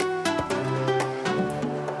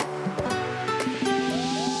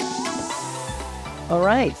All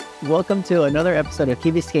right. Welcome to another episode of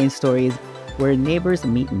Key Biscayne Stories, where neighbors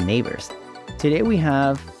meet neighbors. Today we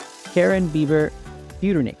have Karen Beber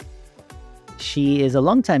Buternick. She is a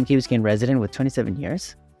longtime Key Biscayne resident with 27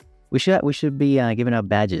 years. We should be giving out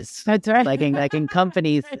badges. That's right. Like in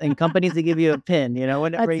companies, they give you a pin. You know,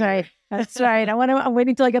 That's right. That's right. I'm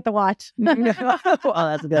waiting till I get the watch. Oh,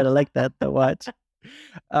 that's good. I like that. The watch.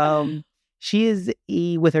 She is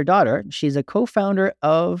with her daughter. She's a co-founder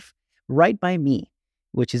of Right by Me,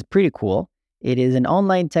 which is pretty cool. It is an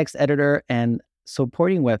online text editor and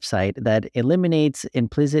supporting website that eliminates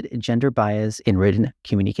implicit gender bias in written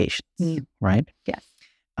communications. Right? Yes.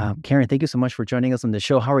 Karen, thank you so much for joining us on the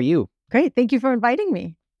show. How are you? Great. Thank you for inviting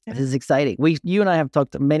me. This is exciting. You and I have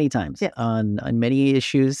talked many times on many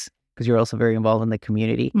issues because you're also very involved in the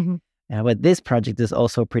community. Mm-hmm. But this project is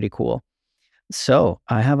also pretty cool. So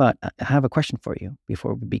I have a question for you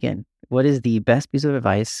before we begin. What is the best piece of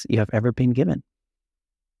advice you have ever been given?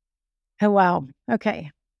 Oh, wow.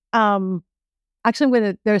 Okay.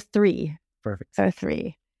 Actually, there's three. Perfect. There are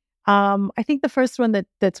three. I think the first one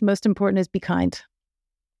that's most important is be kind.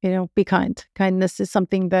 Be kind. Kindness is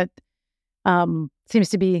something that seems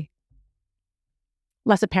to be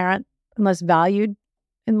less apparent and less valued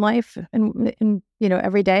in life and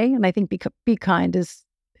every day. And I think be kind is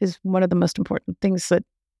one of the most important things that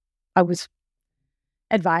I was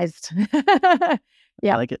advised.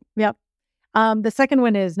 Yeah. I like it. Yep. The second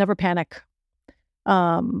one is never panic.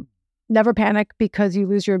 Never panic because you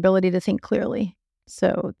lose your ability to think clearly.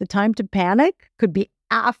 So the time to panic could be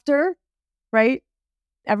after, right?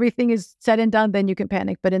 Everything is said and done, then you can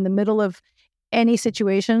panic. But in the middle of any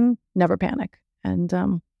situation, never panic. And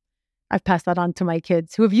I've passed that on to my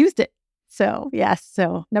kids who have used it. So yes,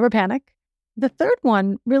 so never panic. The third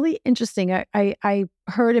one, really interesting. I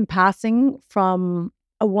heard in passing from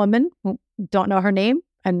a woman who don't know her name,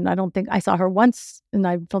 and I don't think I saw her once, and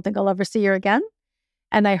I don't think I'll ever see her again.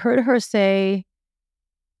 And I heard her say,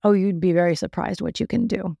 "Oh, you'd be very surprised what you can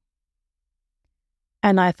do."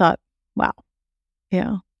 And I thought, wow.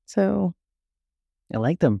 Yeah. So I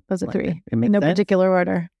like them. Those are three. It makes in no sense. particular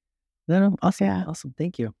order. No. Awesome. Yeah. Awesome.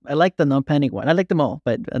 Thank you. I like the non panic one. I like them all,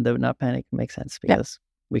 but the not panic makes sense because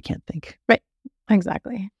we can't think. Right.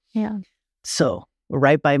 Exactly. Yeah. So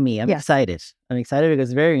Right by Me. I'm excited. I'm excited because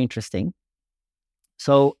it's very interesting.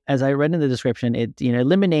 So as I read in the description, it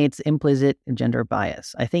eliminates implicit gender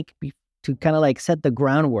bias. I think to kind of like set the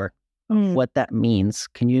groundwork of what that means.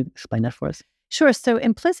 Can you explain that for us? Sure. So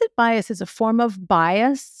implicit bias is a form of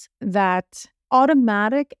bias that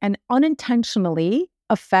automatic and unintentionally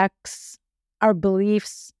affects our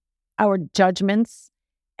beliefs, our judgments,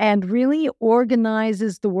 and really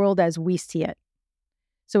organizes the world as we see it.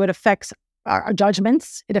 So it affects our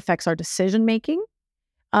judgments, it affects our decision-making,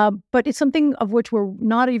 but it's something of which we're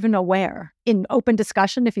not even aware. In open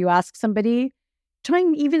discussion, if you ask somebody,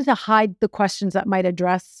 trying even to hide the questions that might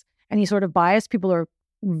address any sort of bias, people are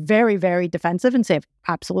very, very defensive and say,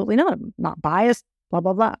 absolutely not, I'm not biased, blah,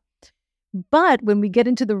 blah, blah. But when we get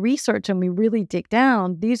into the research and we really dig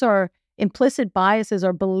down, these are implicit biases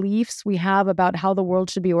or beliefs we have about how the world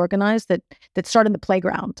should be organized that start in the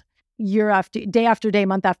playground. Day after day,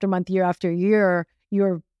 month after month, year after year,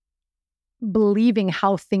 you're believing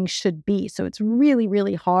how things should be. So it's really,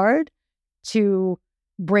 really hard to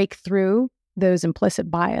break through those implicit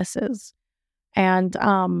biases. And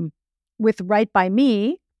with Right by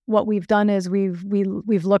Me, what we've done is we've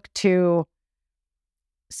looked to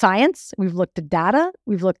science, we've looked at data,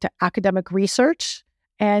 we've looked at academic research,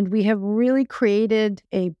 and we have really created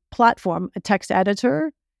a platform, a text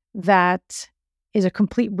editor that is a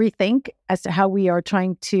complete rethink as to how we are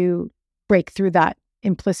trying to break through that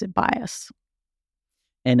implicit bias.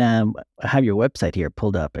 And I have your website here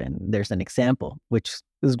pulled up, and there's an example, which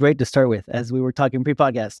is great to start with as we were talking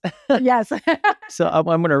pre-podcast. Yes. So I'm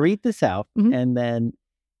going to read this out, and then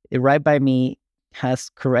Right by Me has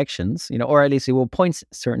corrections, or at least it will point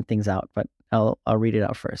certain things out, but I'll read it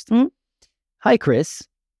out first. Hi, Chris.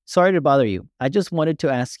 Sorry to bother you. I just wanted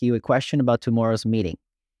to ask you a question about tomorrow's meeting.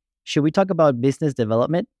 Should we talk about business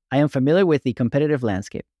development? I am familiar with the competitive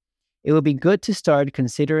landscape. It would be good to start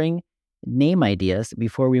considering name ideas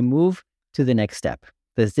before we move to the next step.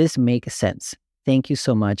 Does this make sense? Thank you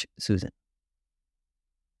so much, Susan.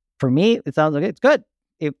 For me, it sounds like it's good.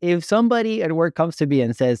 If somebody at work comes to me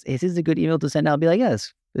and says, is this a good email to send? I'll be like,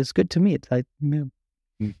 yes, it's good to me. It's like,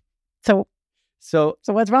 So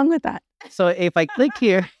what's wrong with that? So if I click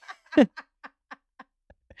here,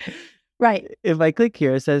 right. If I click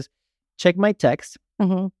here, it says, check my text.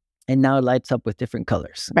 Mm-hmm. And now it lights up with different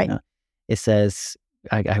colors. Right. It says,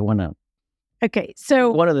 I want to. Okay.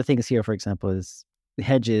 So one of the things here, for example, is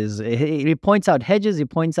hedges. He points out hedges. He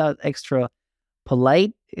points out extra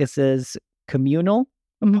polite. It says communal,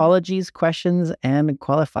 apologies, questions, and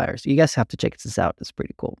qualifiers. You guys have to check this out. It's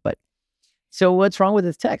pretty cool. But so what's wrong with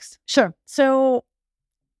this text? Sure. So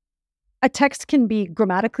a text can be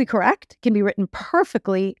grammatically correct, can be written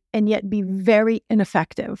perfectly, and yet be very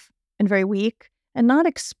ineffective and very weak and not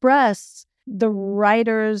express the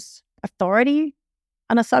writer's authority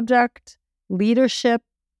on a subject, leadership,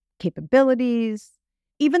 capabilities.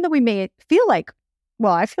 Even though we may feel like,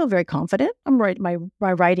 well, I feel very confident. I'm right. My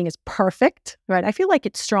writing is perfect, right? I feel like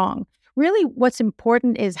it's strong. Really, what's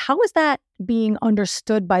important is how is that being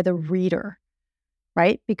understood by the reader,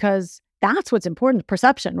 right? Because that's what's important,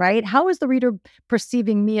 perception, right? How is the reader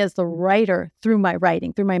perceiving me as the writer through my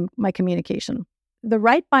writing, through my communication? The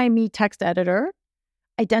Write By Me text editor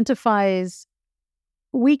identifies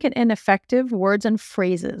weak and ineffective words and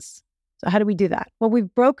phrases. So how do we do that? Well,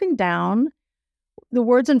 we've broken down the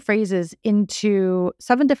words and phrases into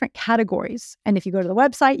 7 different categories. And if you go to the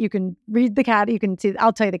website, you can read you can see,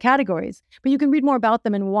 I'll tell you the categories, but you can read more about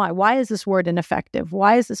them and why. Why is this word ineffective?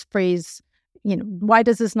 Why is this phrase, why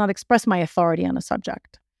does this not express my authority on a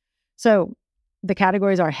subject? So the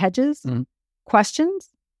categories are hedges, questions,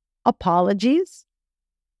 apologies,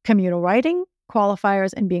 communal writing,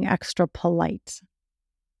 qualifiers, and being extra polite.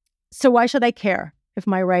 So why should I care if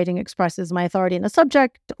my writing expresses my authority in a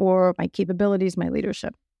subject or my capabilities, my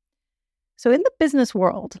leadership? So in the business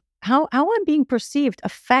world, how I'm being perceived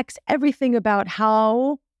affects everything about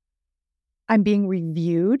how I'm being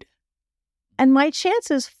reviewed and my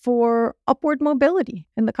chances for upward mobility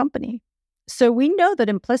in the company. So we know that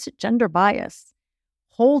implicit gender bias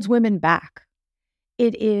holds women back.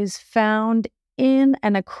 It is found in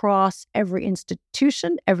and across every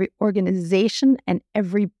institution, every organization, and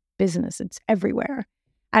every business. It's everywhere.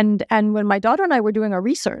 And when my daughter and I were doing our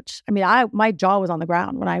research, my jaw was on the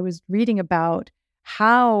ground when I was reading about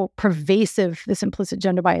how pervasive this implicit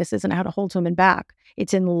gender bias is and how to hold women back.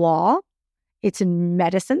 It's in law, it's in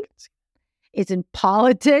medicine, it's in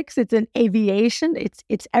politics, it's in aviation,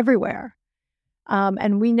 it's everywhere.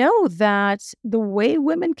 And we know that the way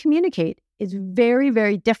women communicate is very,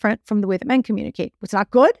 very different from the way that men communicate. It's not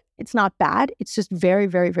good, it's not bad, it's just very,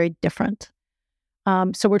 very, very different.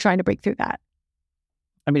 So we're trying to break through that.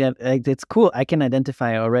 It's cool. I can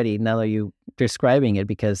identify already now that you're describing it,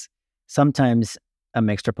 because sometimes I'm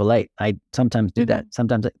extra polite. I sometimes do that.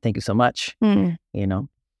 Sometimes thank you so much, and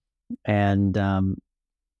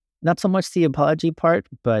not so much the apology part,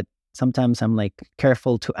 but sometimes I'm like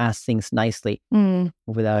careful to ask things nicely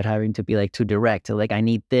without having to be like too direct. Like, I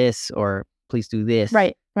need this, or please do this.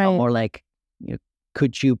 Right. Or like,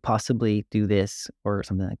 could you possibly do this, or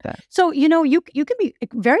something like that. So, you can be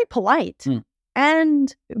very polite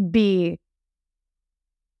and be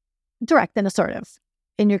direct and assertive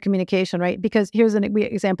in your communication, right? Because here's an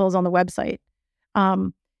example is on the website.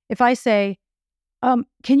 If I say,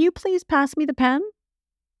 can you please pass me the pen?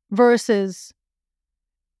 Versus,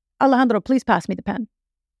 Alejandro, please pass me the pen.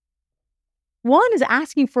 One is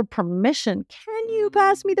asking for permission. Can you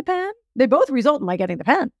pass me the pen? They both result in my getting the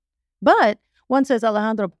pen. But one says,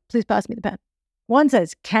 Alejandro, please pass me the pen. One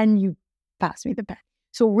says, can you pass me the pen?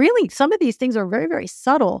 So really, some of these things are very, very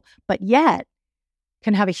subtle, but yet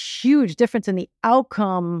can have a huge difference in the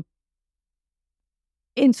outcome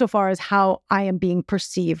insofar as how I am being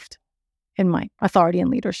perceived in my authority and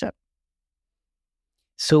leadership.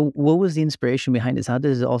 So what was the inspiration behind this? How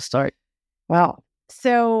did it all start? Well,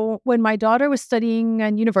 so when my daughter was studying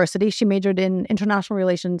in university, she majored in international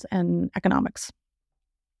relations and economics.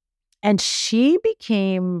 And she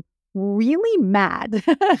became really mad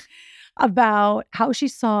about how she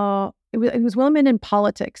saw, it was women in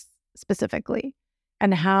politics specifically,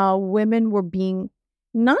 and how women were being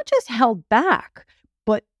not just held back,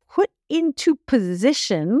 but put into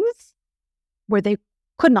positions where they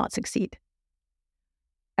could not succeed.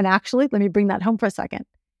 And actually, let me bring that home for a second.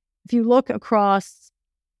 If you look across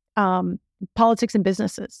politics and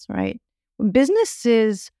businesses, right? When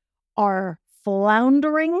businesses are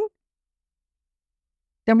floundering,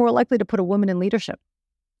 they're more likely to put a woman in leadership.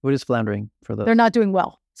 What is floundering for those? They're not doing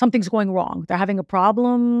well. Something's going wrong. They're having a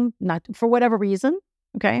problem, not for whatever reason.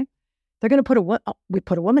 Okay, they're going to we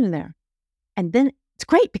put a woman in there, and then it's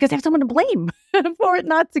great because they have someone to blame for it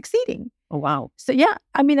not succeeding. Oh wow! So yeah,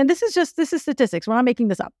 and this is statistics. We're not making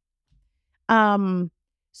this up.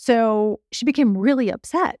 So she became really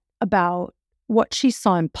upset about what she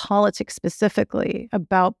saw in politics specifically,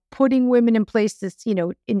 about putting women in places,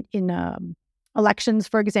 in elections,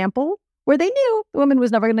 for example, where they knew the woman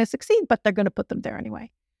was never going to succeed, but they're going to put them there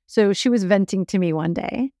anyway. So she was venting to me one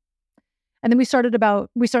day. And then we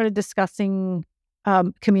started discussing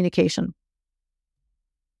communication.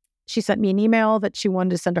 She sent me an email that she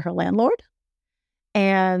wanted to send to her landlord.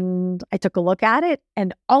 And I took a look at it,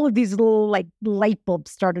 and all of these little like light bulbs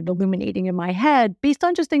started illuminating in my head based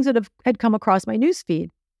on just things that had come across my newsfeed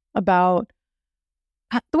about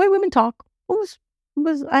the way women talk.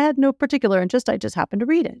 I had no particular interest. I just happened to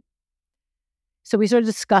read it. So we started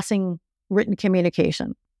discussing written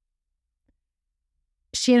communication.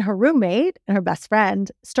 She and her roommate and her best friend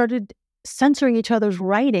started censoring each other's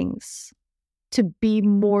writings to be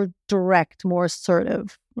more direct, more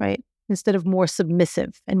assertive, right? Instead of more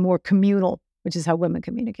submissive and more communal, which is how women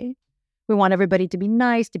communicate. We want everybody to be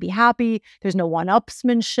nice, to be happy. There's no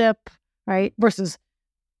one-upsmanship, right? Versus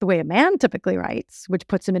the way a man typically writes, which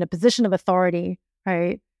puts him in a position of authority,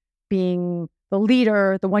 right? Being the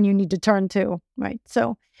leader, the one you need to turn to, right?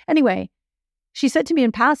 So anyway, she said to me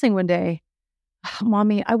in passing one day,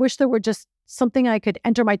 "Mommy, I wish there were just something I could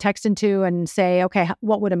enter my text into and say, okay,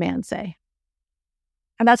 what would a man say?"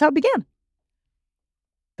 And that's how it began.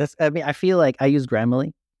 I feel like I use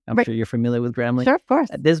Grammarly. I'm sure you're familiar with Grammarly. Sure, of course.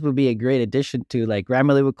 This would be a great addition to like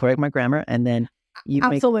Grammarly would correct my grammar, and then you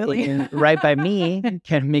write by me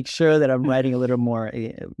can make sure that I'm writing a little more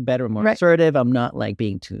better, more assertive. I'm not like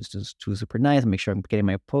being too super nice. Make sure I'm getting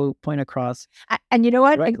my point across. And you know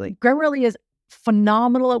what? Grammarly is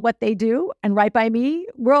phenomenal at what they do, and Right By Me,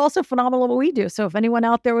 we're also phenomenal at what we do. So if anyone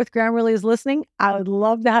out there with Grammarly is listening, I would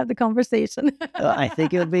love to have the conversation. I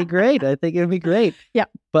think it would be great. Yeah.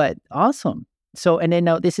 But awesome. So, and then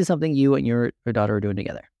now this is something you and your daughter are doing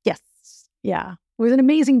together. Yes. Yeah. It was an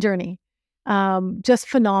amazing journey. Just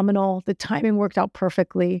phenomenal. The timing worked out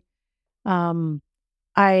perfectly.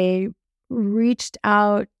 I reached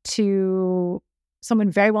out to someone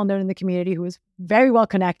very well known in the community who was very well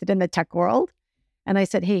connected in the tech world. And I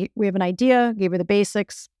said, "Hey, we have an idea," gave her the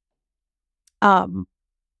basics.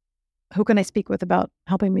 Who can I speak with about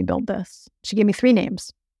helping me build this? She gave me 3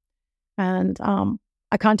 names. And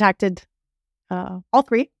I contacted all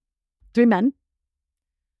 3 men,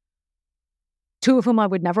 2 of whom I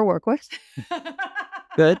would never work with.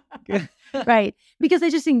 Good. Right. Because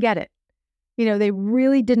they just didn't get it. They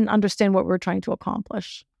really didn't understand what we were trying to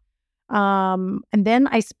accomplish. And then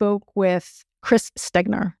I spoke with Chris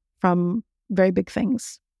Stegner from Very Big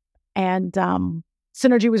Things. And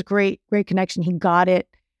synergy was great connection. He got it.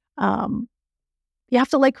 You have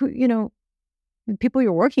to like, the people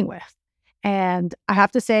you're working with. And I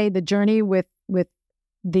have to say the journey with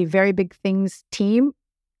the Very Big Things team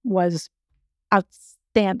was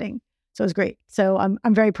outstanding. So it was great. So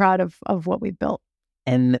I'm very proud of what we've built.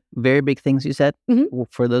 And Very Big Things, you said? Mm-hmm.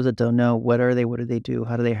 For those that don't know, what are they? What do they do?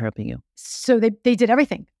 How are they helping you? So they did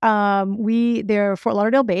everything. They're Fort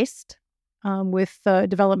Lauderdale based, with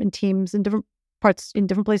development teams in different parts, in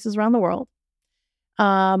different places around the world.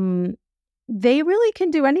 They really can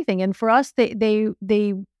do anything. And for us,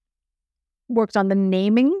 they worked on the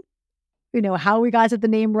naming, how we got to the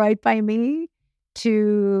name Right By Me,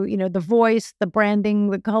 to, the voice, the branding,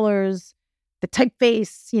 the colors, the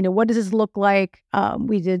typeface, what does this look like?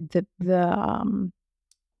 We did the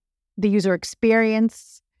user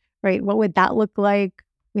experience, right? What would that look like?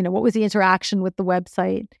 What was the interaction with the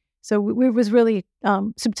website? So it was really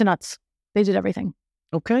soup to nuts. They did everything.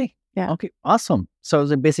 Okay. Yeah. Okay. Awesome.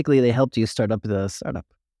 So basically they helped you start up the startup.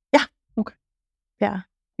 Yeah. Okay. Yeah,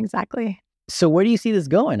 exactly. So where do you see this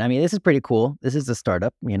going? I mean, this is pretty cool. This is a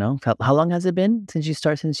startup, How long has it been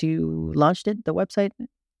since you launched it, the website?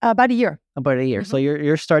 About a year. About a year. Mm-hmm. So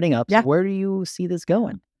you're starting up. Yeah. So where do you see this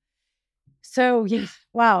going? So,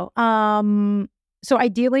 wow. So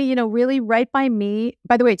ideally, really Right By Me,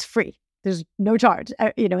 by the way, it's free. There's no charge.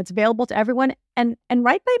 It's available to everyone. And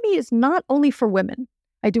Right By Me is not only for women.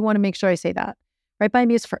 I do want to make sure I say that. Right By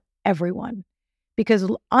Me is for everyone. Because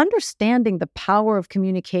understanding the power of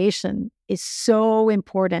communication is so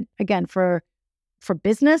important, again, for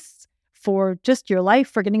business, for just your life,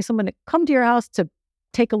 for getting someone to come to your house to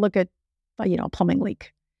take a look at, a plumbing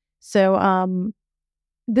leak. So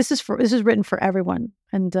this is written for everyone.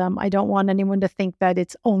 And I don't want anyone to think that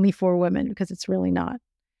it's only for women, because it's really not.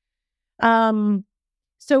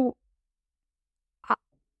 So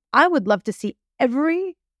I would love to see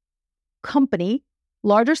every company,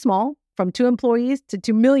 large or small, from 2 employees to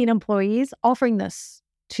 2 million employees, offering this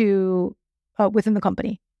to within the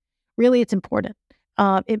company. Really, it's important.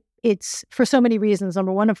 It's for so many reasons.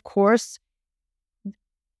 Number one, of course,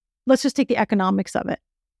 let's just take the economics of it.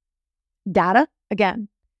 Data, again,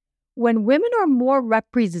 when women are more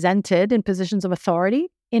represented in positions of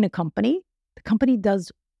authority in a company, the company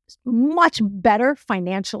does much better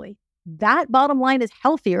financially. That bottom line is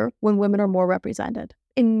healthier when women are more represented.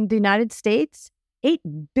 In the United States, $8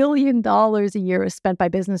 billion a year is spent by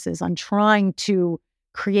businesses on trying to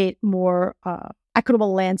create more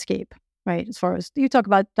equitable landscape, right? As far as you talk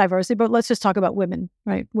about diversity, but let's just talk about women,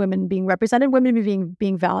 right? Women being represented, women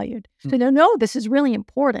being valued. So no, this is really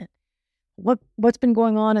important. What's been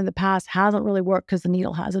going on in the past hasn't really worked because the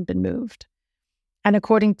needle hasn't been moved. And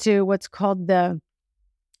according to what's called the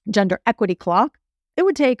gender equity clock, it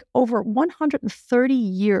would take over 130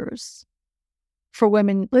 years for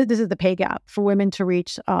women, this is the pay gap, for women to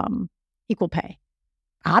reach equal pay.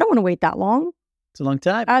 I don't want to wait that long. It's a long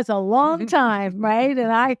time. That's a long time, right?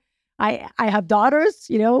 And I have daughters,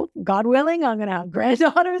 God willing, I'm going to have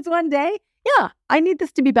granddaughters one day. Yeah, I need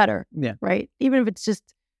this to be better. Yeah. Right? Even if it's just,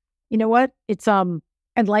 you know what? It's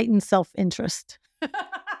enlightened self-interest.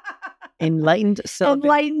 Enlightened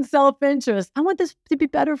self-interest. I want this to be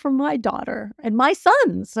better for my daughter and my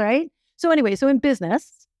sons, right? So anyway, so in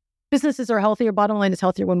businesses are healthier. Bottom line is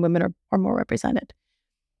healthier when women are more represented.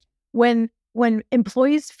 When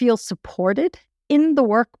employees feel supported in the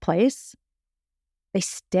workplace, they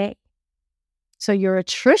stay. So your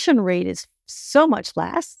attrition rate is so much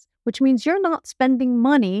less, which means you're not spending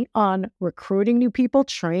money on recruiting new people,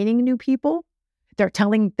 training new people. They're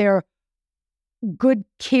telling their good,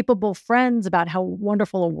 capable friends about how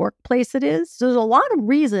wonderful a workplace it is. So there's a lot of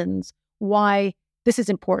reasons why this is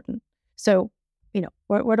important. So,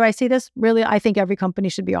 where do I see this? Really, I think every company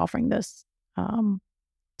should be offering this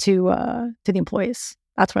to the employees.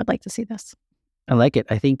 That's where I'd like to see this. I like it.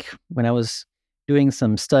 I think when I was doing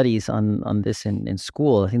some studies on this in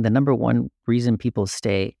school, I think the number one reason people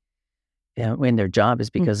stay in their job is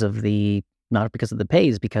because of not because of the pay,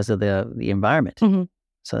 is because of the environment. Mm-hmm.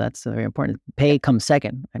 So that's very important. Pay comes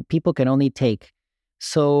second, and people can only take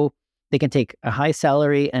they can take a high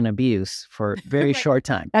salary and abuse for a very short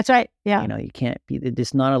time. That's right. Yeah. You can't be.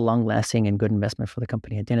 It's not a long-lasting and good investment for the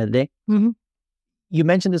company at the end of the day. Mm-hmm. You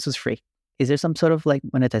mentioned this was free. Is there some sort of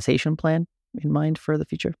monetization plan in mind for the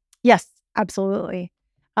future? Yes, absolutely.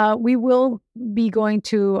 We will be going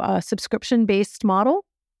to a subscription-based model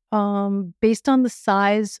based on the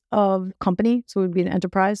size of company. So it would be an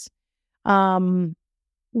enterprise.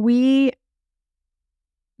 We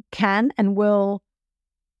can and will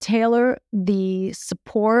tailor the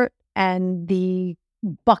support and the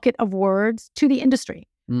bucket of words to the industry,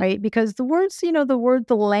 right? Because the words,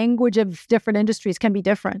 the language of different industries can be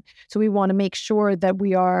different. So we want to make sure that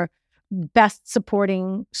we are best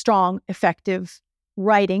supporting strong, effective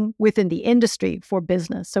writing within the industry for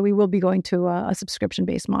business. So we will be going to a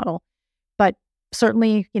subscription-based model. But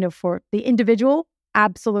certainly, for the individual,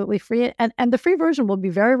 absolutely free. And the free version will be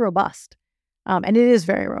very robust. And it is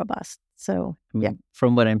very robust. So, yeah.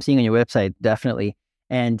 From what I'm seeing on your website, definitely.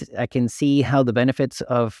 And I can see how the benefits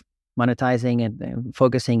of monetizing and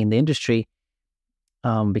focusing in the industry,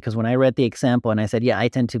 because when I read the example and I said, I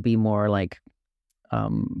tend to be more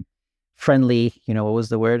friendly, what was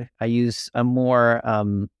the word? I use a more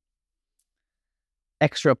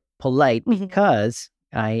extra polite because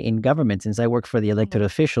in government, since I work for the elected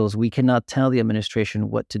officials, we cannot tell the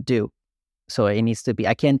administration what to do. So it needs to be,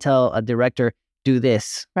 I can't tell a director, do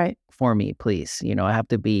this for me, please. I have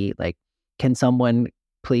to be can someone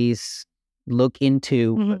please look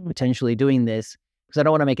into potentially doing this? Because I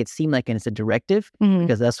don't want to make it seem like it's a directive,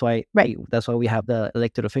 because that's why we have the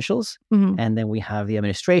elected officials, and then we have the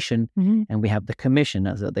administration, and we have the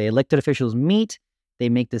commission. So the elected officials meet, they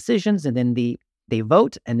make decisions, and then they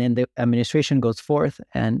vote, and then the administration goes forth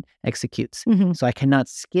and executes. So I cannot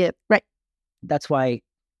skip. Right. That's why,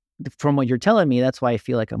 from what you're telling me, that's why I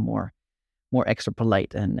feel like I'm more extra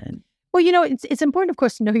polite and. Well, it's important, of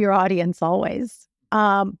course, to know your audience always.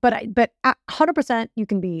 But 100%, you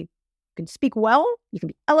can speak well, you can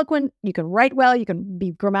be eloquent, you can write well, you can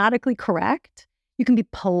be grammatically correct, you can be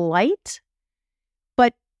polite,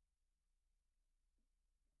 but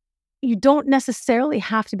you don't necessarily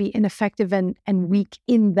have to be ineffective and weak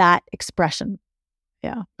in that expression.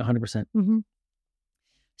 Yeah. 100%.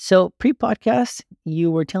 So pre-podcast,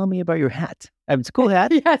 you were telling me about your hat. It's a cool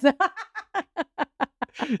hat. Yes.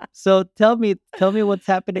 So tell me what's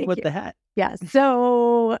happening with the hat. Yeah.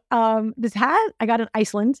 So this hat I got in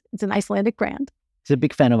Iceland. It's an Icelandic brand. She's a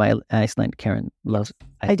big fan of Iceland. Karen loves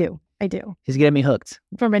Iceland. I do. She's getting me hooked.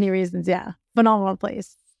 For many reasons, yeah. Phenomenal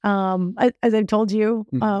place. As I've told you,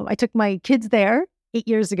 I took my kids there 8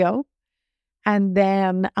 years ago. And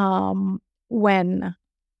then when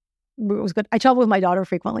it was good, I travel with my daughter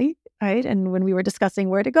frequently, right? And when we were discussing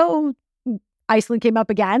where to go, Iceland came up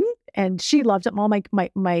again, and she loved it. All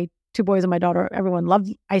my two boys and my daughter, everyone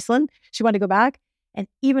loved Iceland. She wanted to go back. And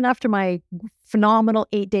even after my phenomenal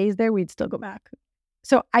 8 days there, we'd still go back.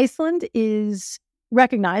 So Iceland is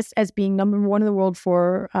recognized as being number one in the world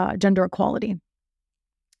for gender equality.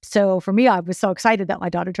 So for me, I was so excited that my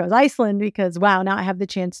daughter chose Iceland because, wow, now I have the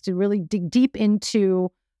chance to really dig deep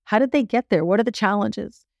into how did they get there? What are the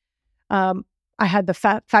challenges? I had the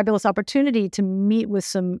fabulous opportunity to meet with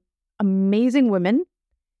some amazing women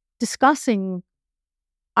discussing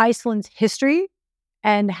Iceland's history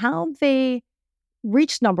and how they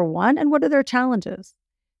reached number one and what are their challenges.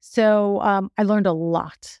 So I learned a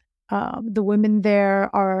lot. The women there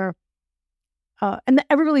are,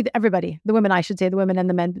 everybody, the women, I should say, the women and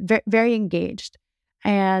the men, very, very engaged.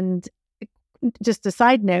 And just a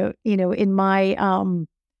side note, in my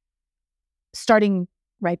starting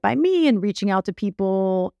Right by Me and reaching out to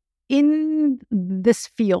people in this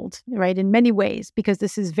field, right, in many ways, because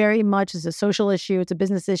this is very much is a social issue, it's a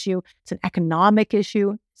business issue, it's an economic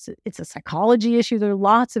issue, it's a psychology issue. There are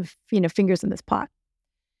lots of fingers in this pot.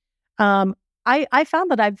 I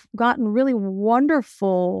found that I've gotten really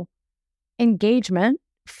wonderful engagement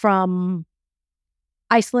from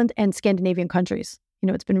Iceland and Scandinavian countries.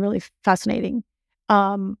 It's been really fascinating.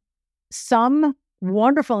 Some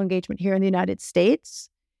wonderful engagement here in the United States,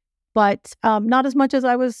 but not as much as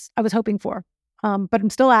I was hoping for. But I'm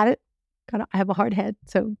still at it. I have a hard head,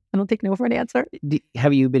 so I don't take no for an answer.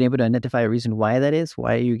 Have you been able to identify a reason why that is?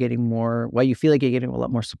 Why you feel like you're getting a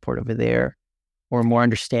lot more support over there? Or more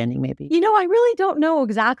understanding, maybe? I really don't know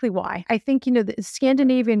exactly why. I think, the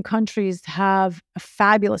Scandinavian countries have a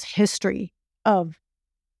fabulous history of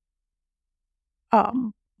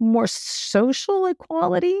more social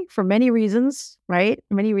equality for many reasons, right?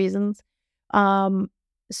 Many reasons.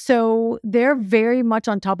 So they're very much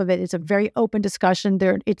on top of it. It's a very open discussion.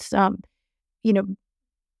 I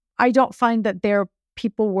don't find that their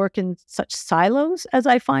people work in such silos as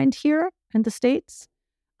I find here in the States.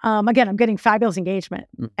 Again, I'm getting fabulous engagement,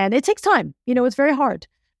 and it takes time. It's very hard,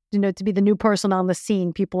 to be the new person on the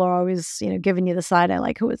scene. People are always, giving you the side eye,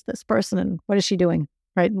 like, who is this person and what is she doing,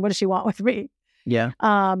 right? And what does she want with me? Yeah.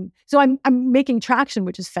 So I'm making traction,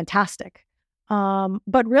 which is fantastic.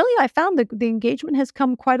 But really, I found that the engagement has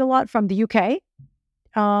come quite a lot from the UK,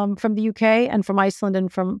 and from Iceland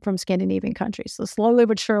and from Scandinavian countries. So slowly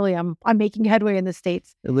but surely, I'm making headway in the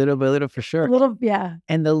States. A little for sure. A little, yeah.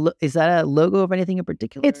 And is that a logo of anything in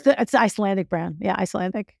particular? It's the Icelandic brand. Yeah,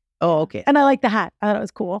 Icelandic. Oh, okay. And I like the hat. I thought it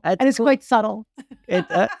was cool. And it's cool. Quite subtle.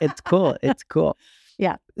 It's cool. It's cool.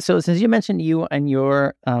 Yeah. So since you mentioned you and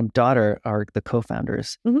your daughter are the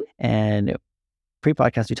co-founders, and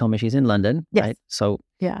pre-podcast you told me she's in London, yes. right? So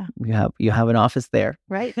yeah, you have an office there,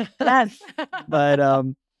 right? Yes. But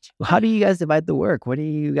how do you guys divide the work? What are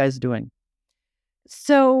you guys doing?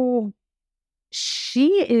 So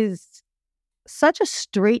she is such a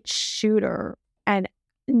straight shooter and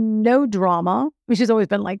no drama. She's always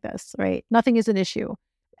been like this, right? Nothing is an issue,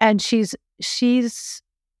 and she's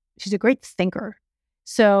a great thinker.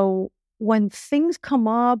 So when things come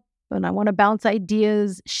up and I want to bounce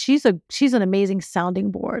ideas, she's an amazing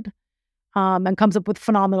sounding board, and comes up with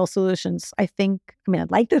phenomenal solutions. I'd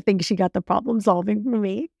like to think she got the problem solving from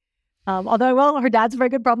me. Although, her dad's a very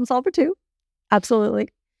good problem solver too. Absolutely.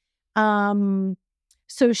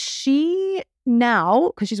 So she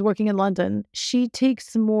now, because she's working in London, she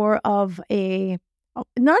takes more of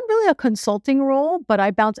not really a consulting role, but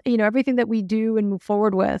I bounce, everything that we do and move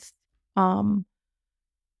forward with,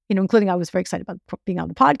 including I was very excited about being on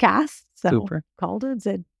the podcast. So Super. Called her and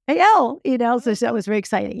said, "Hey, Elle," so that was very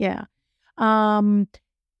exciting. Yeah.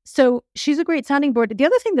 So she's a great sounding board. The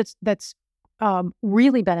other thing that's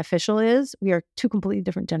really beneficial is we are two completely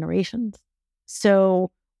different generations.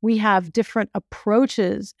 So we have different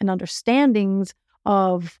approaches and understandings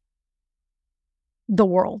of the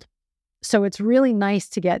world. So it's really nice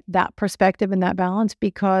to get that perspective and that balance,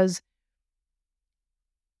 because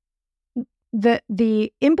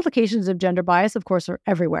the implications of gender bias, of course, are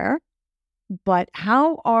everywhere. But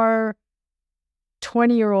how are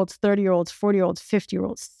 20-year-olds, 30-year-olds, 40-year-olds,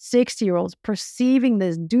 50-year-olds, 60-year-olds perceiving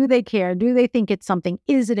this? Do they care? Do they think it's something?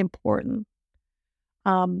 Is it important?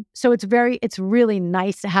 So it's really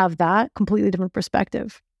nice to have that completely different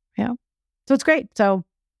perspective. Yeah. So it's great. So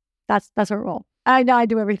that's our role. I know I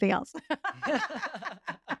do everything else.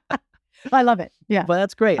 I love it. Yeah. Well,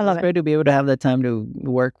 that's great. I love it's great to be able to have that time to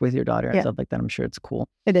work with your daughter and Yeah. stuff like that. I'm sure it's cool.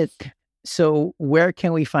 It is. So where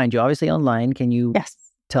can we find you? Obviously online. Can you Yes.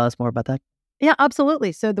 tell us more about that? Yeah,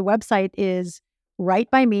 absolutely. So the website is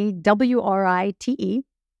Write by Me, WRITE,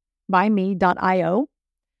 byme.io.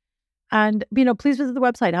 And, please visit the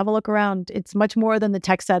website, have a look around. It's much more than the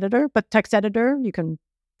text editor, but text editor, you can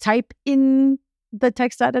type in the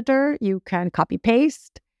text editor, you can copy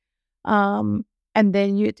paste. And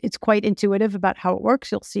then it's quite intuitive about how it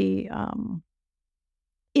works. You'll see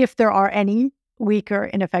if there are any weak or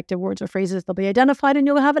ineffective words or phrases, they'll be identified and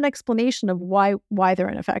you'll have an explanation of why they're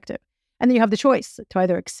ineffective. And then you have the choice to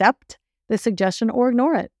either accept the suggestion or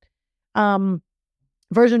ignore it.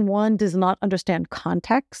 Version 1 does not understand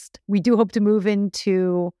context. We do hope to move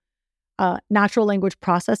into natural language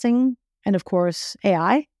processing and, of course,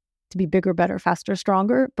 AI to be bigger, better, faster,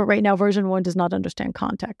 stronger. But right now, version 1 does not understand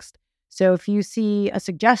context. So if you see a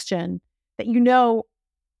suggestion that you know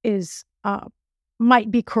is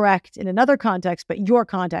might be correct in another context, but your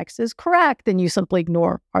context is correct, then you simply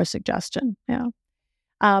ignore our suggestion. Yeah.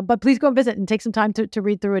 But please go and visit and take some time to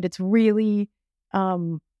read through it. It's really,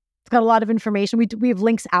 it's got a lot of information. We have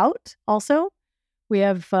links out also. We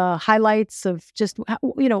have highlights of just,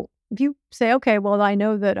 if you say, okay, well, I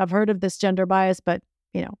know that I've heard of this gender bias, but,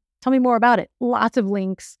 tell me more about it. Lots of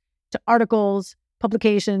links to articles,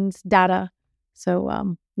 publications, data.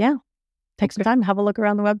 So, take some time, have a look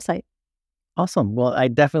around the website. Awesome. Well, I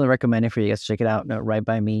definitely recommend it for you guys to check it out,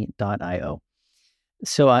 rightbyme.io.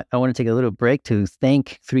 So I want to take a little break to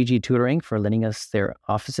thank 3G Tutoring for lending us their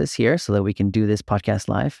offices here so that we can do this podcast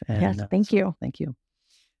live. And, yes, thank you. Thank you.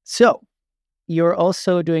 So you're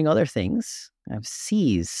also doing other things.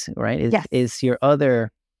 C's, right? Yes. Is your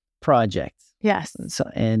other project. Yes. So,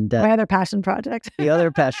 and my other passion project. The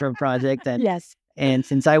other passion project. And, yes. And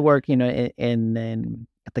since I work, in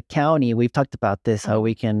at the county, we've talked about this, how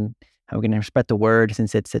we can spread the word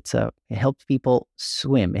since it helps people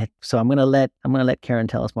swim. So I'm gonna let Karen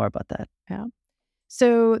tell us more about that. Yeah.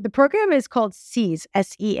 So the program is called SEAS,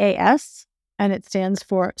 SEAS, and it stands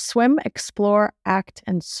for Swim, Explore, Act,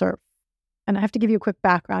 and Surf. And I have to give you a quick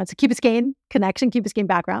background. It's a Key Biscayne connection, Key Biscayne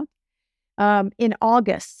background. In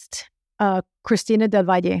August, Christina Del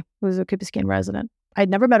Valle, who was a Key Biscayne resident, I'd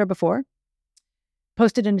never met her before,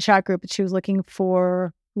 posted in a chat group that she was looking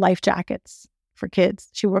for life jackets for kids.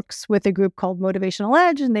 She works with a group called Motivational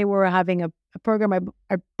Edge, and they were having a program,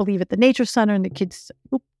 I believe, at the Nature Center, and the kids,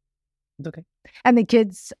 it's okay. And the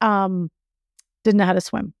kids didn't know how to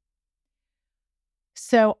swim.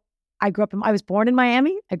 So I was born in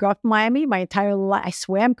Miami. I grew up in Miami. My entire life, I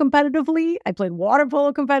swam competitively. I played water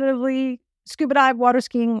polo competitively, scuba dive, water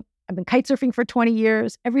skiing. I've been kite surfing for 20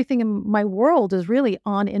 years. Everything in my world is really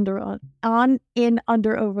on, in,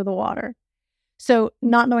 under, over the water. So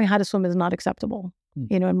not knowing how to swim is not acceptable,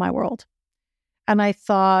 in my world. And I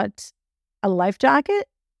thought a life jacket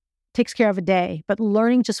takes care of a day, but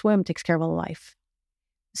learning to swim takes care of a life.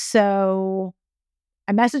 So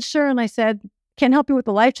I messaged her and I said, can't help you with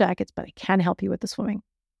the life jackets, but I can help you with the swimming.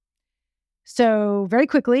 So very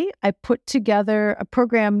quickly, I put together a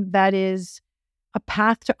program that is a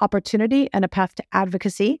path to opportunity and a path to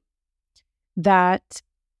advocacy that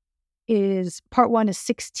is part 1 is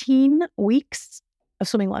 16 weeks of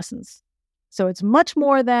swimming lessons. So it's much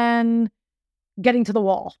more than getting to the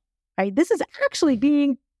wall, right? This is actually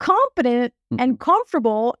being competent and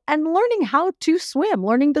comfortable and learning how to swim,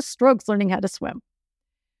 learning the strokes, learning how to swim.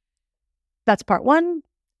 That's part 1.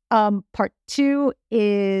 Part 2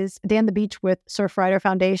 is a day on the beach with Surfrider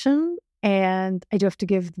Foundation. And I do have to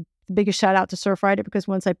give the biggest shout out to Surfrider because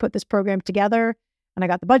once I put this program together and I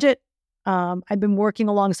got the budget, I've been working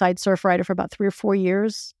alongside Surfrider for about 3 or 4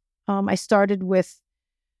 years. I started with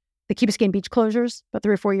the Key Biscayne beach closures about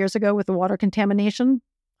 3 or 4 years ago with the water contamination.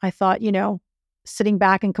 I thought, sitting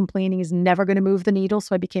back and complaining is never going to move the needle.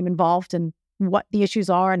 So I became involved in what the issues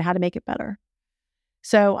are and how to make it better.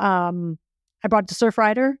 So I brought it to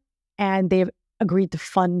Surfrider and they've agreed to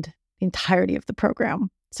fund the entirety of the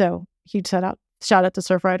program. So huge shout out to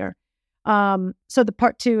Surfrider. So the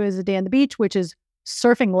part 2 is a day on the beach, which is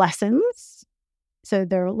surfing lessons. So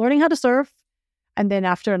they're learning how to surf. And then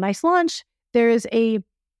after a nice lunch, there is a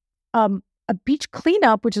beach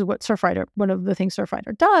cleanup, which is what one of the things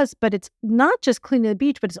Surfrider does, but it's not just cleaning the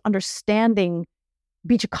beach, but it's understanding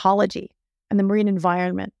beach ecology and the marine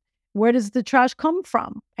environment. Where does the trash come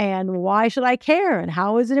from? And why should I care? And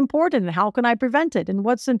how is it important? And how can I prevent it? And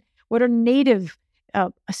what are native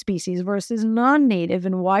species versus non-native?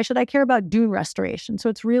 And why should I care about dune restoration? So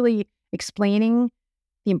it's really explaining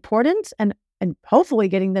the importance and hopefully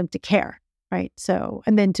getting them to care, right? So,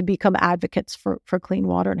 and then to become advocates for clean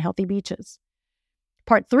water and healthy beaches.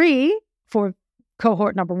 Part 3 for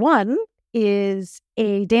cohort number 1 is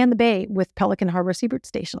a day in the bay with Pelican Harbor Seabird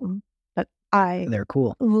Station. They're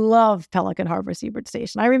cool. Love Pelican Harbor Seabird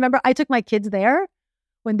Station. I remember I took my kids there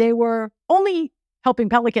when they were only helping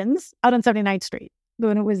pelicans out on 79th Street.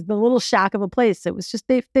 When it was the little shack of a place. It was just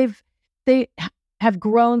they have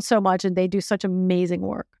grown so much and they do such amazing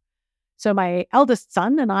work. So my eldest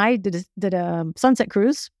son and I did a sunset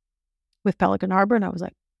cruise with Pelican Harbor, and I was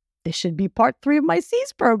like, this should be part 3 of my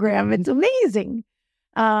SEAS program. It's amazing.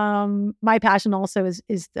 My passion also is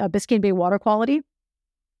Biscayne Bay water quality.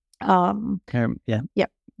 Yeah.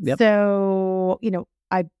 Yep. So,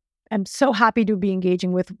 I am so happy to be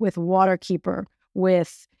engaging with Waterkeeper,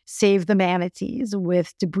 with Save the Manatees,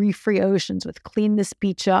 with Debris Free Oceans, with Clean This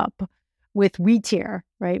Beach Up, with We Tear,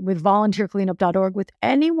 right? With volunteercleanup.org, with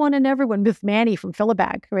anyone and everyone, with Manny from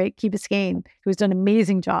Philibag, right? Key Biscayne, who's done an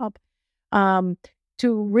amazing job, to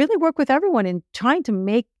really work with everyone in trying to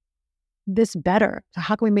make this better. So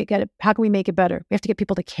how can we make it better? We have to get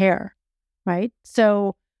people to care, right?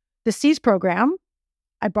 So the SEAS program,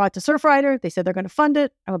 I brought to Surfrider. They said they're going to fund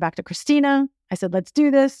it. I went back to Christina. I said, let's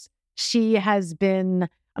do this. She has been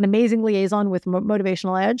an amazing liaison with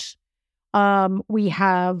Motivational Edge. We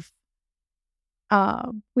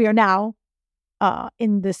are now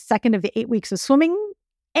in the second of the 8 weeks of swimming.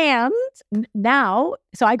 And now,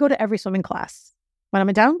 so I go to every swimming class. When I'm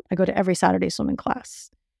in town, I go to every Saturday swimming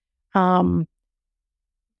class. The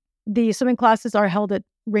swimming classes are held at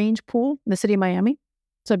Range Pool in the city of Miami.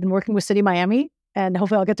 So I've been working with City of Miami, and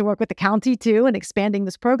hopefully I'll get to work with the county too and expanding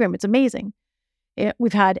this program. It's amazing.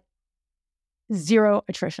 We've had zero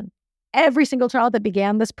attrition. Every single child that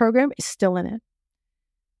began this program is still in it.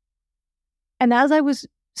 And as I was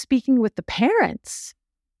speaking with the parents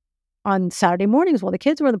on Saturday mornings while the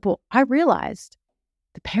kids were in the pool, I realized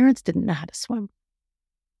the parents didn't know how to swim.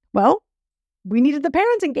 Well, we needed the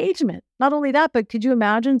parents' engagement. Not only that, but could you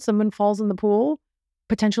imagine someone falls in the pool?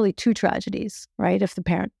 Potentially 2 tragedies, right? If the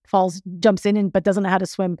parent jumps in but doesn't know how to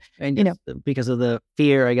swim. And because of the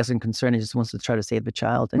fear, I guess, and concern, he just wants to try to save the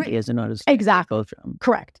child, and he doesn't know how to swim. Exactly.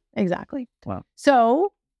 Correct. Exactly. Wow.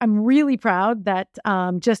 So I'm really proud that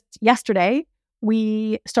just yesterday,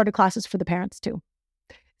 we started classes for the parents too.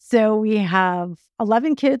 So we have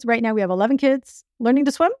 11 kids. Right now we have 11 kids learning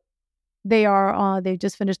to swim. They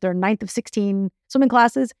just finished their 9th of 16 swimming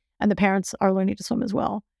classes, and the parents are learning to swim as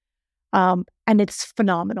well. And it's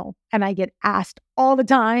phenomenal. And I get asked all the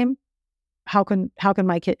time, how can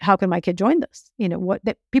my kid join this?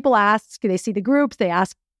 People ask, they see the groups, they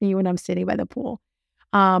ask me when I'm sitting by the pool.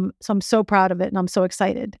 So I'm so proud of it, and I'm so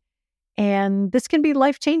excited. And this can be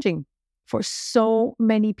life-changing for so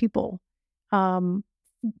many people,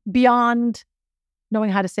 beyond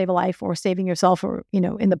knowing how to save a life or saving yourself or,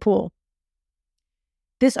 in the pool.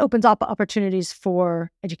 This opens up opportunities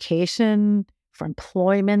for education, for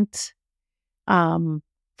employment,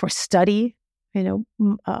 for study.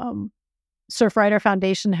 Surfrider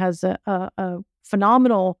Foundation has a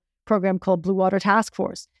phenomenal program called Blue Water Task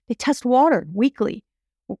Force. They test water weekly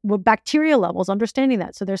with bacteria levels, understanding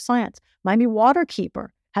that. So there's science. Miami Waterkeeper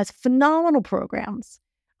has phenomenal programs.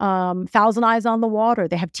 Thousand Eyes on the Water.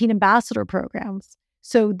 They have teen ambassador programs.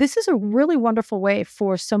 So this is a really wonderful way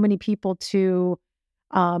for so many people to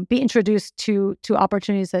be introduced to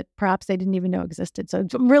opportunities that perhaps they didn't even know existed. So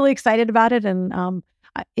I'm really excited about it, and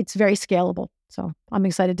it's very scalable. So I'm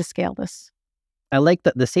excited to scale this. I like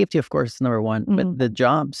that the safety, of course, is number one, but the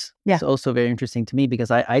jobs is also very interesting to me,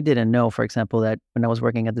 because I didn't know, for example, that when I was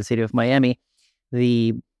working at the city of Miami,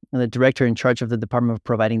 the director in charge of the department of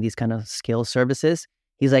providing these kind of skill services,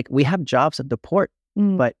 he's like, we have jobs at the port,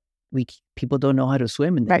 but people don't know how to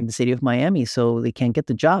swim in the city of Miami, so they can't get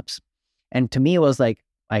the jobs. And to me, it was like,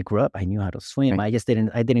 I grew up, I knew how to swim. I just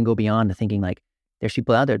didn't go beyond thinking like, there's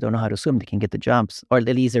people out there that don't know how to swim, they can get the jobs, or at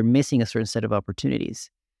least they're missing a certain set of opportunities.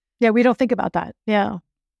 Yeah, we don't think about that. Yeah.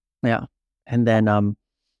 Yeah. And then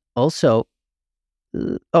also,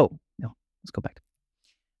 let's go back.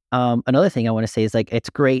 Another thing I want to say is, like, it's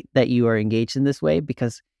great that you are engaged in this way,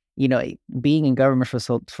 because, being in government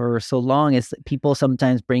for so long is that people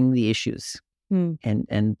sometimes bring the issues,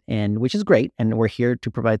 and which is great, and we're here to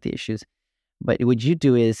provide the issues. But what you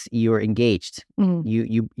do is you're engaged.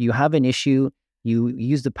 You have an issue. You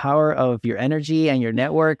use the power of your energy and your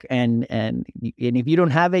network, and if you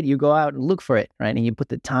don't have it, you go out and look for it, right? And you put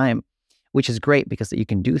the time, which is great, because you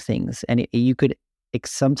can do things, and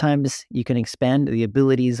sometimes you can expand the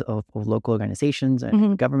abilities of local organizations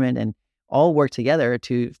and government, and all work together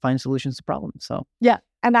to find solutions to problems. So yeah,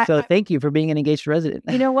 and thank you for being an engaged resident.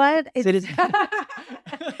 You know what?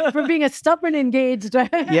 For being a stubborn engaged.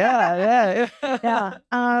 Yeah.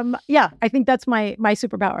 I think that's my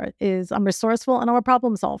superpower is I'm resourceful and I'm a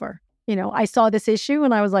problem solver. I saw this issue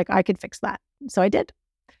and I was like, I could fix that. So I did.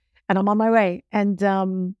 And I'm on my way. And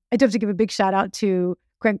I do have to give a big shout out to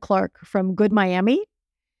Greg Clark from Good Miami.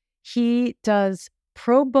 He does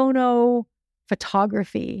pro bono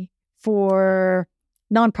photography for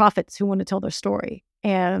nonprofits who want to tell their story.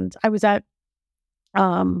 And I was at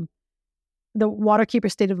the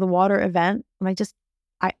Waterkeeper State of the Water event, and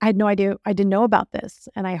I had no idea. I didn't know about this.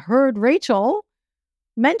 And I heard Rachel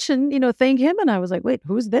mention, thank him. And I was like, wait,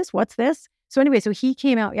 who's this? What's this? So anyway, so he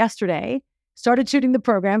came out yesterday, started shooting the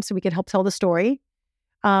program so we could help tell the story.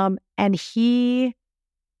 And he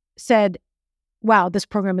said, wow, this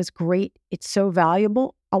program is great. It's so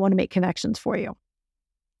valuable. I want to make connections for you.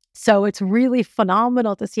 So it's really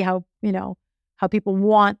phenomenal to see how people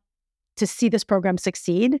want to see this program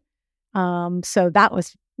succeed. So that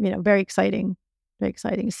was, very exciting, very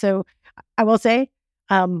exciting. So I will say,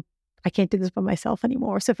 I can't do this by myself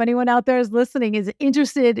anymore. So if anyone out there is listening, is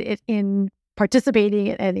interested in participating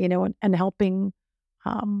and helping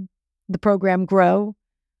the program grow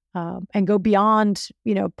and go beyond,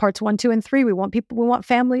 parts 1, 2, and 3. We want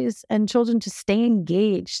families and children to stay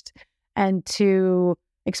engaged and to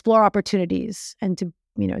explore opportunities and to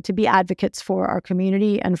be advocates for our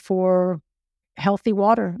community and for healthy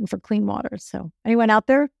water and for clean water. So anyone out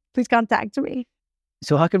there, please contact me.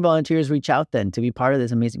 So how can volunteers reach out then to be part of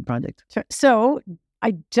this amazing project? Sure. So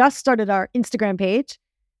I just started our Instagram page.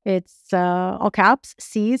 It's all caps,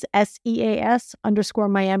 SEAS,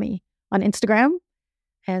 SEAS_Miami on Instagram.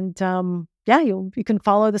 And you can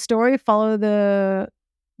follow the story, follow the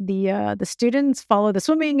students, follow the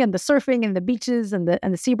swimming and the surfing and the beaches and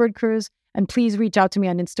the seabird cruise. And please reach out to me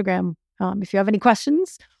on Instagram if you have any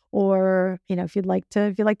questions or if you'd like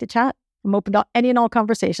to chat. I'm open to any and all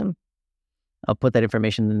conversation. I'll put that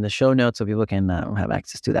information in the show notes so people can have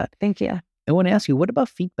access to that. Thank you. I want to ask you, what about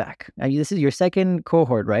feedback? This is your second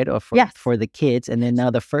cohort, right? Yes. For the kids, and then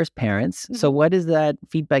now the first parents. Mm-hmm. So what is that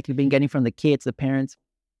feedback you've been getting from the kids, the parents?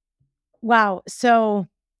 Wow. So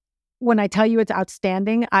when I tell you it's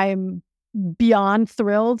outstanding, I'm beyond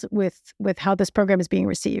thrilled with how this program is being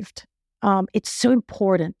received. It's so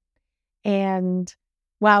important. And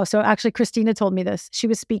wow. So actually, Christina told me this. She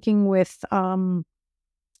was speaking with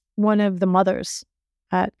one of the mothers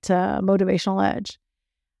at Motivational Edge.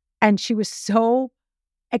 And she was so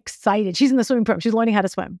excited. She's in the swimming program. She's learning how to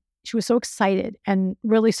swim. She was so excited and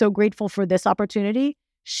really so grateful for this opportunity.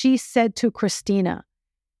 She said to Christina,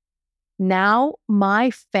 now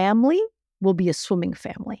my family will be a swimming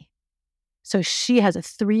family. So she has a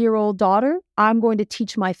 3-year-old daughter. I'm going to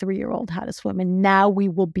teach my 3-year-old how to swim. And now we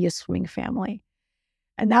will be a swimming family.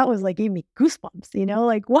 And that was gave me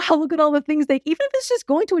goosebumps, wow, look at all the things even if it's just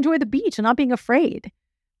going to enjoy the beach and not being afraid.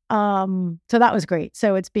 So that was great.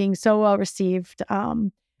 So it's being so well received.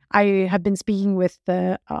 I have been speaking with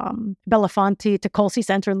the Belafonte Teccolsi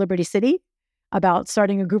Center in Liberty City about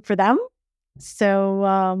starting a group for them. So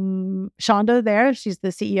Shonda there, she's the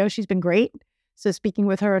CEO. She's been great. So speaking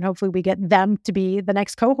with her and hopefully we get them to be the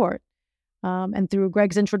next cohort. And through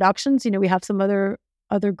Greg's introductions, we have some other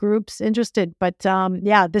groups interested. But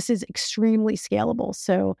this is extremely scalable.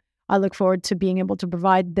 So I look forward to being able to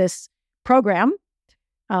provide this program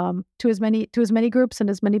to as many groups and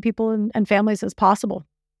as many people and families as possible.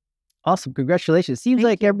 Awesome. Congratulations. Seems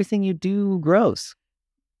like everything you do grows.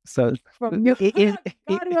 So isn't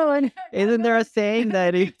there a saying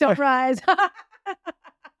that don't rise?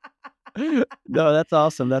 No, that's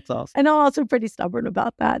awesome. That's awesome. And I'm also pretty stubborn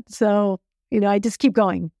about that. So, I just keep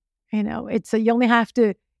going. It's you only have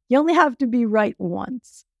to be right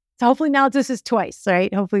once. So hopefully now this is twice,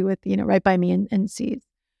 right? Hopefully with, Right by Me and SEAS.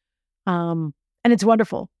 And it's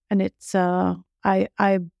wonderful. And it's,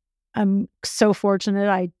 I'm so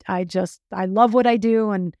fortunate. I love what I do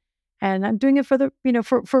and I'm doing it for the,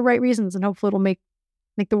 for right reasons. And hopefully it'll make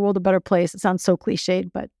the world a better place. It sounds so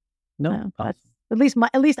cliched, but no, that's at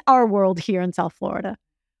least our world here in South Florida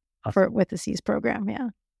with the SEAS program. Yeah.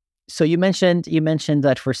 So you mentioned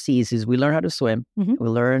that for SEAS is we learn how to swim, mm-hmm. we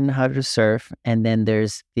learn how to surf, and then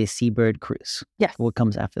there's the seabird cruise. Yes. What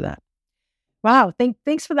comes after that? Wow.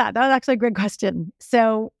 Thanks for that. That was actually a great question.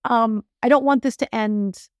 So I don't want this to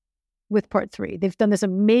end with part 3. They've done this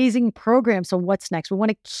amazing program. So what's next? We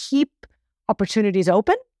want to keep opportunities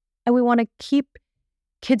open and we want to keep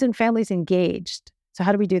kids and families engaged. So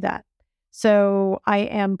how do we do that? So I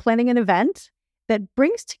am planning an event that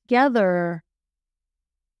brings together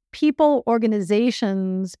people,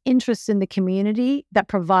 organizations, interests in the community that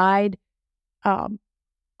provide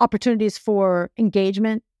opportunities for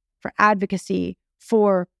engagement, for advocacy,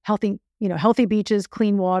 for healthy beaches,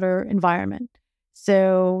 clean water, environment.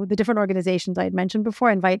 So the different organizations I had mentioned before,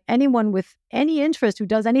 I invite anyone with any interest who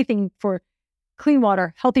does anything for clean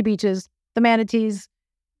water, healthy beaches, the manatees,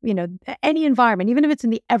 any environment, even if it's in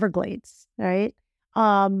the Everglades, right?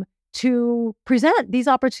 To present these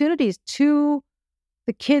opportunities to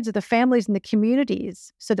the kids or the families and the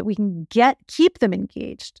communities so that we can keep them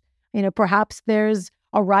engaged. Perhaps there's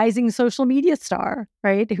a rising social media star,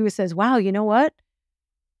 right? Who says, wow, you know what?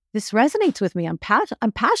 this resonates with me. I'm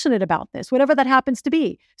passionate about this, whatever that happens to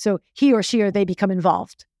be. So he or she or they become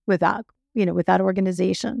involved with that, with that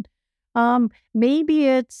organization. Maybe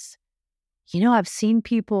it's, I've seen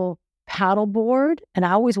people paddleboard and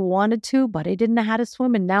I always wanted to, but I didn't know how to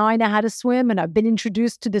swim. And now I know how to swim and I've been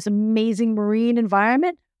introduced to this amazing marine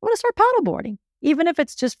environment. I want to start paddleboarding, even if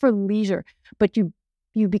it's just for leisure, but you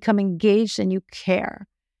become engaged and you care.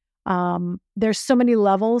 There's so many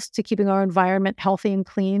levels to keeping our environment healthy and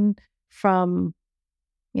clean, from,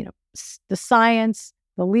 the science,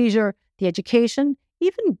 the leisure, the education,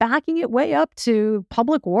 even backing it way up to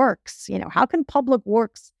public works. How can public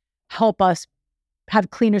works help us have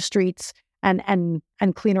cleaner streets and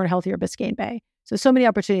cleaner and healthier Biscayne Bay? So many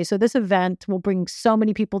opportunities. So this event will bring so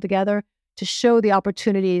many people together to show the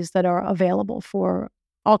opportunities that are available for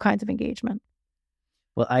all kinds of engagement.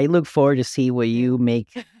 Well, I look forward to see what you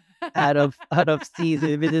make out of seas.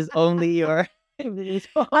 If it is only your...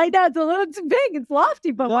 I know, it's a little too big. It's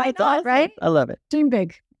lofty, but why not, awesome. Right? I love it. Dream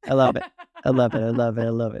big. I love it. I love it. I love it. I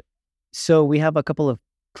love it. So we have a couple of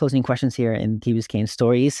closing questions here in Key Biscayne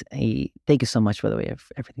Stories. Thank you so much, by the way, of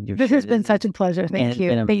everything you've shared. This has been such a pleasure. Thank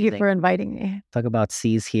you. Thank you for inviting me. Talk about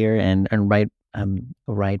seas here and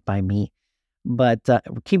right by me. But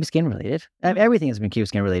Key Biscayne related. Everything has been Key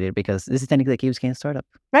Biscayne related because this is technically a Key Biscayne startup.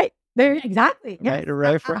 Right. There, exactly. Yes.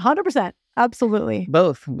 Right. 100%. Absolutely.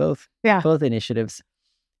 Both. Yeah. Both initiatives.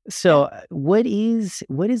 So what is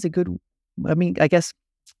a good, I guess,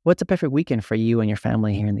 what's a perfect weekend for you and your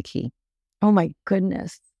family here in the Key? Oh my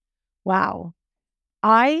goodness. Wow.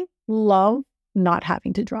 I love not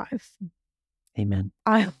having to drive. Amen.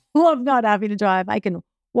 I love not having to drive. I can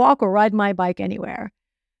walk or ride my bike anywhere,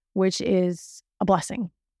 which is a blessing.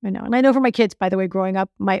 And I know for my kids, by the way, growing up,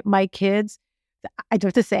 my kids, I do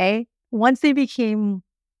have to say, once they became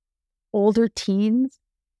older teens,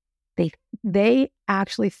 they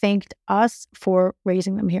actually thanked us for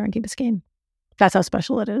raising them here in Key Biscayne. That's how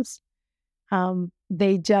special it is.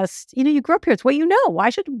 They just, you grew up here. It's what you know. Why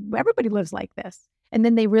should everybody lives like this? And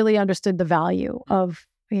then they really understood the value of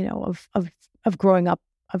growing up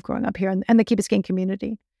here and the Key Biscayne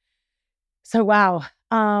community. So wow.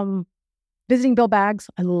 Visiting Bill Bags.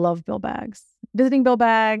 I love Bill Bags. Visiting Bill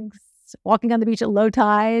Bags, walking on the beach at low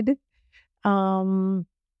tide, and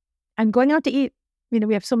going out to eat.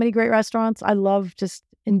 We have so many great restaurants. I love just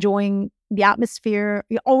enjoying the atmosphere.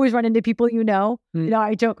 You always run into people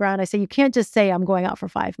I joke around. I say, you can't just say I'm going out for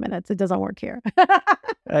 5 minutes. It doesn't work here.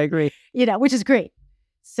 I agree. Which is great.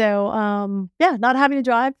 So, not having to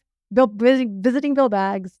drive, visiting Bill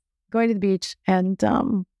Bags, going to the beach, and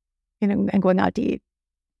and going out to eat.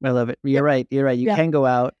 I love it. You're right. You can go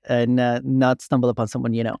out and not stumble upon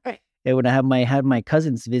someone you know. Right. And when I had my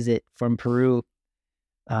cousins visit from Peru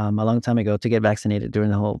a long time ago to get vaccinated during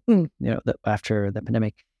the whole, after the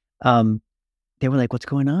pandemic, they were like, "What's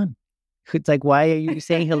going on?" It's like, why are you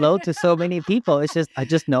saying hello to so many people? It's just, I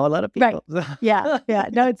just know a lot of people. Right. Yeah.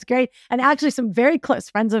 No, it's great. And actually some very close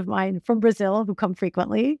friends of mine from Brazil who come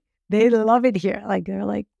frequently, they love it here. Like, they're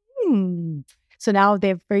like, So now they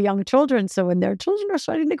have very young children. So when their children are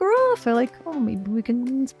starting to grow up, they're like, oh, maybe we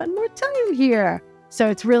can spend more time here. So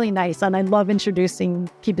it's really nice. And I love introducing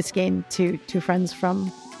Key Biscayne to friends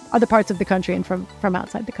from other parts of the country and from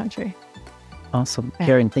outside the country. Awesome.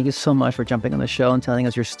 Karen, thank you so much for jumping on the show and telling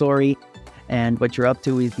us your story and what you're up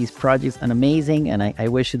to with these projects. And amazing. And I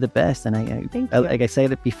wish you the best. And like I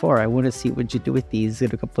said it before, I want to see what you do with these in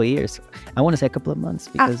a couple of years. I want to say a couple of months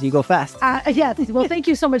because you go fast. Yes. Well, thank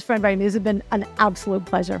you so much for inviting me. This has been an absolute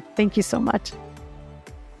pleasure. Thank you so much.